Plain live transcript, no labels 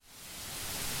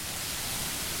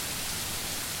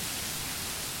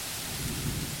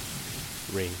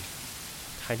Rain,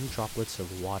 tiny droplets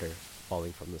of water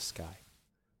falling from the sky.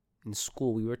 In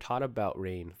school, we were taught about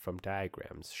rain from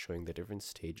diagrams showing the different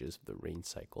stages of the rain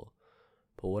cycle.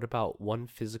 But what about one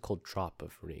physical drop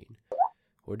of rain?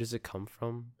 Where does it come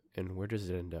from, and where does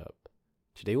it end up?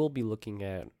 Today we'll be looking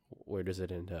at where does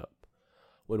it end up.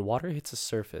 When water hits a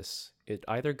surface, it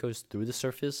either goes through the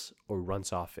surface or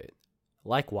runs off it.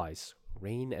 Likewise,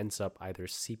 rain ends up either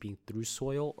seeping through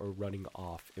soil or running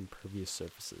off impervious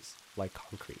surfaces, like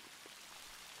concrete.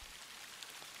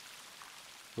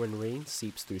 When rain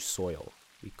seeps through soil,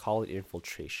 we call it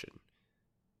infiltration.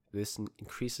 This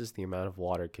increases the amount of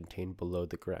water contained below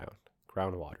the ground,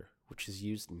 groundwater, which is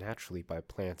used naturally by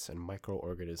plants and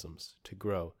microorganisms to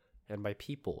grow, and by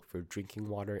people for drinking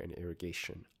water and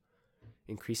irrigation.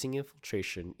 Increasing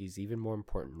infiltration is even more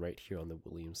important right here on the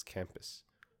Williams campus.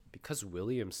 Because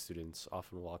Williams students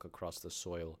often walk across the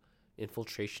soil,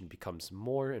 infiltration becomes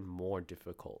more and more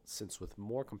difficult since with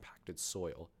more compacted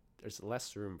soil, there's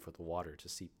less room for the water to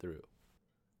seep through.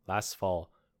 Last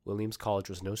fall, Williams College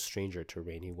was no stranger to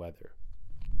rainy weather.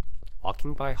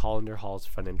 Walking by Hollander Hall's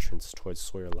front entrance towards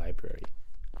Sawyer Library,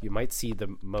 you might see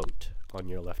the moat on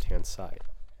your left-hand side.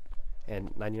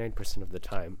 And 99% of the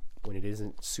time, when it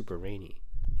isn't super rainy,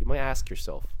 you might ask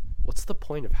yourself, what's the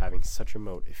point of having such a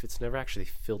moat if it's never actually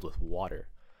filled with water?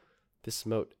 This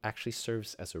moat actually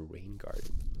serves as a rain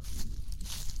garden.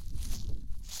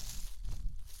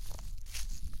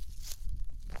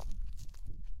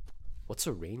 What's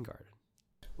a rain garden?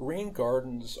 Rain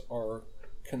gardens are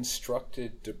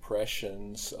constructed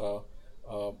depressions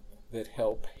that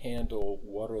help handle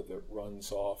water that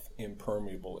runs off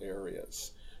impermeable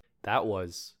areas.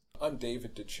 I'm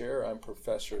David DeChair. I'm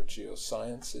Professor of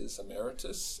Geosciences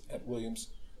Emeritus at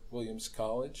Williams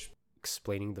College.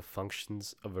 Explaining the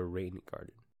functions of a rain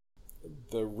garden.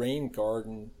 The rain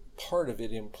garden, part of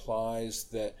it implies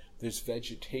that there's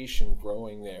vegetation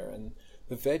growing there, and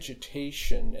the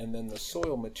vegetation and then the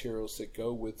soil materials that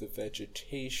go with the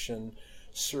vegetation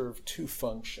serve two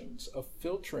functions. A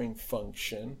filtering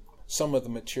function, some of the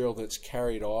material that's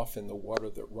carried off in the water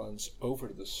that runs over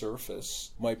to the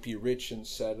surface might be rich in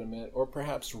sediment or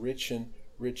perhaps rich in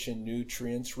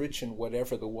nutrients, rich in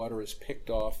whatever the water is picked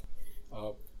off,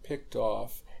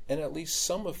 and at least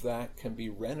some of that can be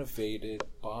renovated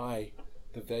by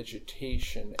the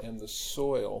vegetation and the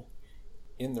soil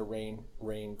in the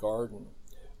rain garden.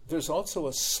 There's also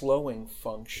a slowing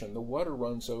function. The water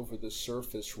runs over the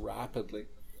surface rapidly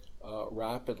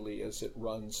as it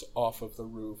runs off of the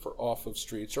roof or off of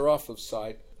streets or off of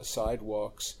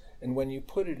sidewalks. And when you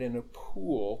put it in a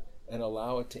pool and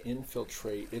allow it to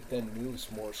infiltrate, it then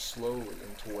moves more slowly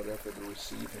into whatever the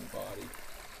receiving body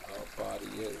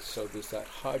is. So there's that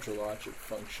hydrologic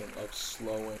function of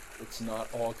slowing. It's not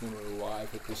all going to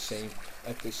arrive at the same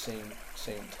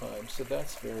time. So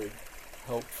that's very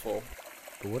helpful.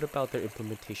 But what about their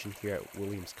implementation here at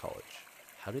Williams College?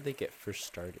 How did they get first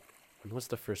started? When was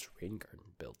the first rain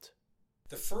garden built?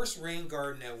 The first rain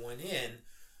garden that went in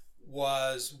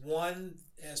was one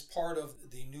as part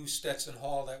of the new Stetson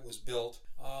Hall that was built.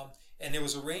 And there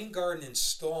was a rain garden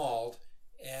installed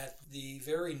at the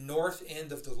very north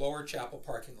end of the Lower Chapel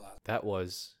parking lot.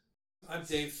 I'm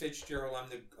Dave Fitzgerald. I'm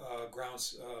the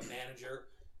grounds manager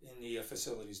in the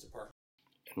facilities department.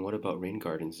 And what about rain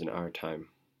gardens in our time?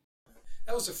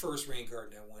 That was the first rain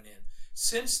garden that went in.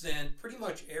 Since then, pretty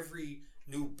much every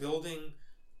new building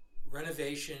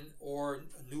renovation or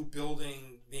a new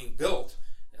building being built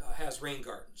has rain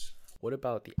gardens. What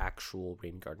about the actual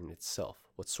rain garden itself?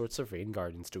 What sorts of rain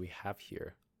gardens do we have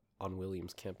here on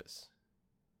Williams campus?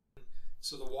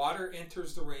 So the water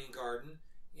enters the rain garden,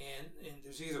 and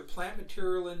there's either plant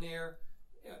material in there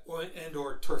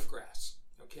or turf grass,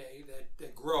 okay,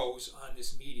 that grows on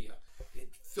this media. It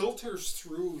filters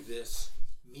through this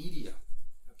media,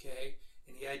 okay,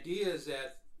 and the idea is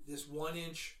that this 1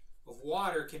 inch of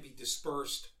water can be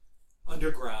dispersed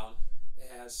underground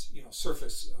as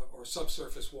surface or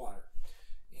subsurface water,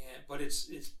 but it's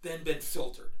then been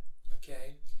filtered,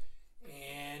 okay.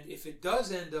 And if it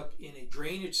does end up in a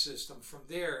drainage system from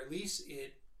there, at least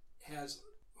it has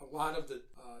a lot of the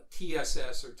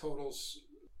TSS or total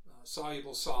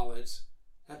soluble solids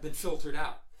have been filtered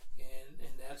out, and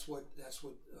that's what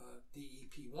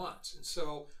DEP wants. And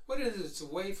so what it is, it's a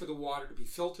way for the water to be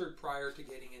filtered prior to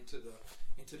getting into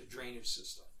the drainage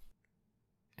system.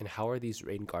 And how are these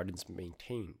rain gardens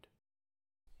maintained?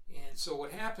 And so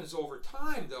what happens over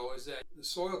time, though, is that the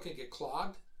soil can get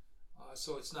clogged,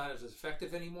 so it's not as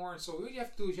effective anymore. And so what you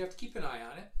have to do is you have to keep an eye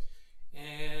on it.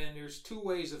 And there's two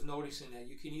ways of noticing that.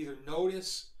 You can either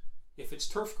notice if it's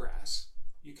turf grass,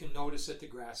 you can notice that the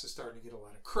grass is starting to get a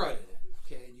lot of crud in it,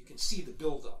 okay, and you can see the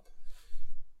buildup.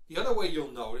 The other way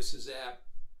you'll notice is that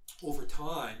over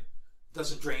time, it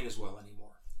doesn't drain as well anymore.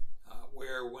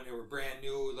 Where when they were brand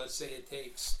new, let's say it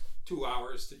takes 2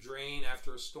 hours to drain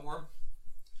after a storm,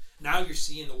 now you're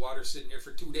seeing the water sitting there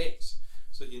for 2 days.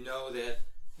 So you know that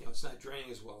it's not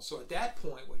draining as well. So at that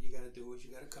point, what you got to do is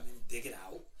you got to come in and dig it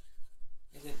out,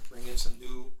 and then bring in some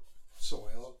new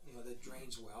soil, that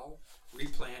drains well,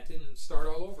 replant it, and start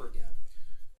all over again.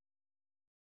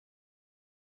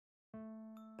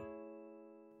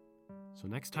 So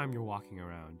next time you're walking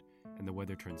around and the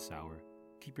weather turns sour,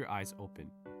 keep your eyes open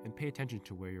and pay attention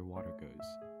to where your water goes.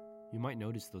 You might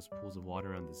notice those pools of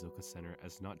water around the Zilkha Center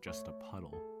as not just a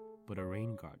puddle, but a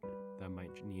rain garden that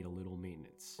might need a little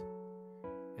maintenance.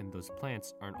 And those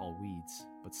plants aren't all weeds,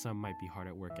 but some might be hard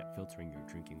at work at filtering your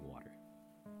drinking water.